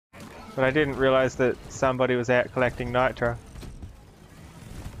But I didn't realize that somebody was out collecting nitro.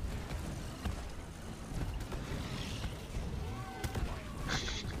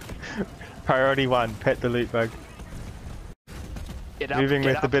 Priority 1, pet the loot bug. Moving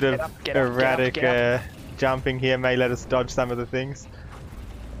with a bit of erratic jumping here may let us dodge some of the things.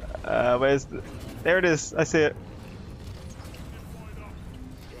 Where's the... There it is, I see it.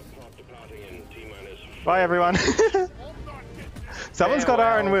 Bye everyone. Someone's got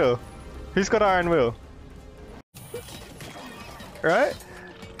iron will. Who's got iron will? Right?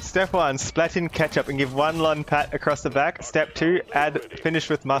 Step 1, splat in ketchup and give 1 lon pat across the back. Step 2, finish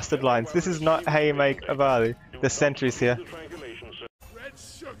with mustard lines. This is not how you make Avali. There's sentries here.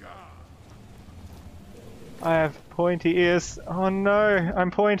 I have pointy ears. Oh no, I'm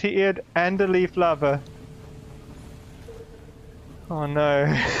pointy eared and a leaf lover. Oh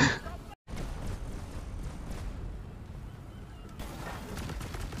no.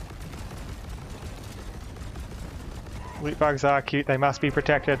 Lootbugs are cute, they must be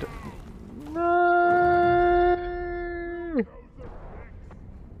protected. No!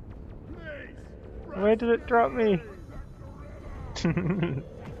 Where did it drop me?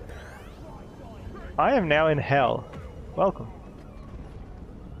 I am now in hell. Welcome.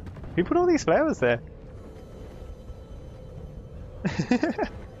 Who put all these flowers there?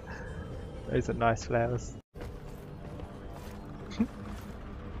 Those are nice flowers.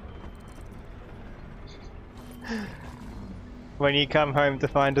 When you come home to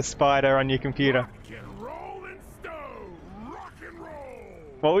find a spider on your computer.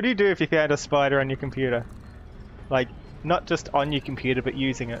 What would you do if you found a spider on your computer? Like, not just on your computer, but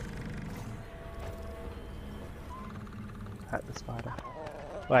using it. At the spider.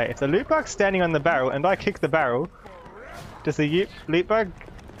 Wait, if the loot bug's standing on the barrel and I kick the barrel, does the loot bug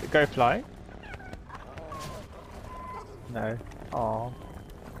go flying? No. Aww.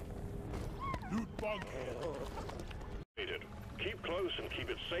 Keep close and keep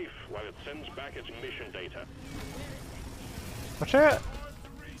it safe while it sends back its mission data. Watch out!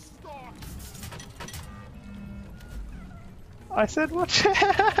 I said watch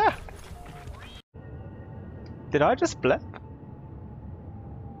out! Did I just blep?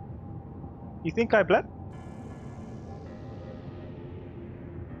 You think I blep?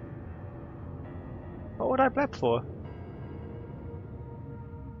 What would I blep for?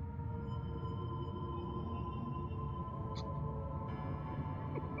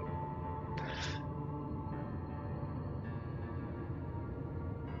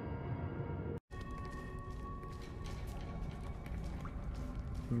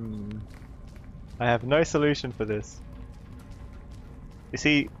 I have no solution for this. You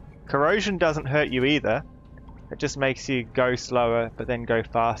see, corrosion doesn't hurt you either. It just makes you go slower, but then go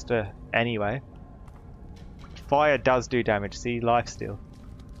faster anyway. Fire does do damage. See, lifesteal.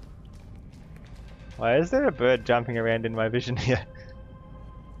 Why is there a bird jumping around in my vision here?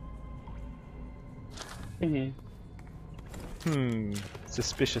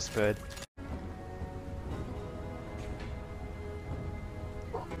 Suspicious bird.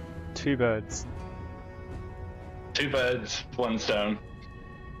 2 birds. 2 birds, 1 stone.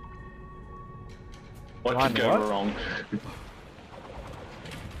 What One could go what? wrong?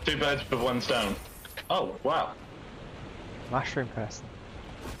 2 birds with 1 stone. Oh, wow. Mushroom person.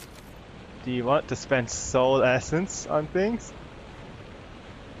 Do you want to spend soul essence on things?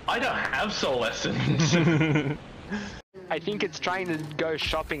 I don't have soul essence. I think it's trying to go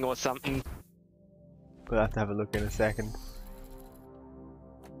shopping or something. We'll have to have a look in a second.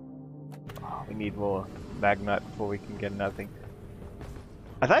 Oh, we need more magnite before we can get another thing.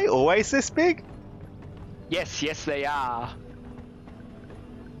 Are they always this big? Yes, yes they are.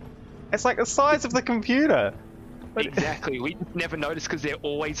 It's like the size of the computer. Exactly, we never notice because they're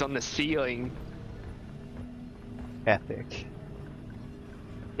always on the ceiling. Epic.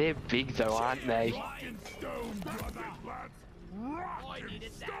 They're big though, aren't they?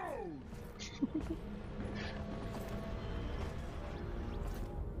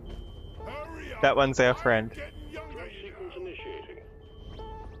 That one's our friend.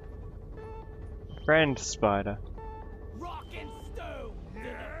 Friend spider.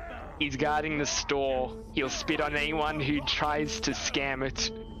 He's guarding the store. He'll spit on anyone who tries to scam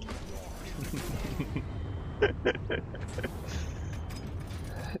it.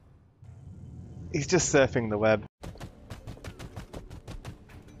 He's just surfing the web.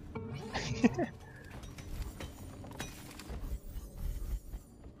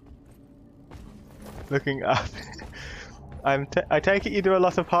 Looking up. I take it you do a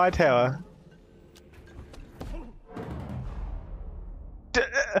lot of high tower.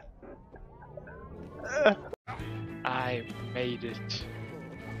 I made it.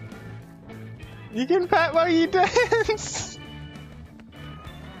 You can pat while you dance!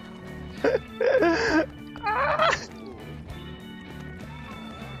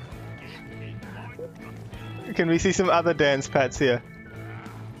 Can we see some other dance pats here?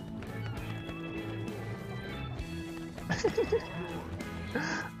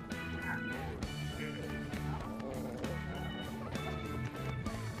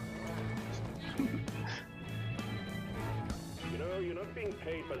 You know, you're not being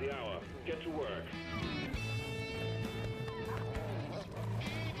paid by the hour. Get to work.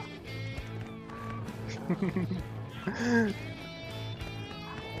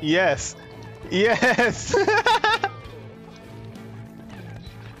 Yes! Yes!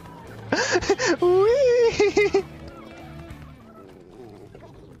 Whee!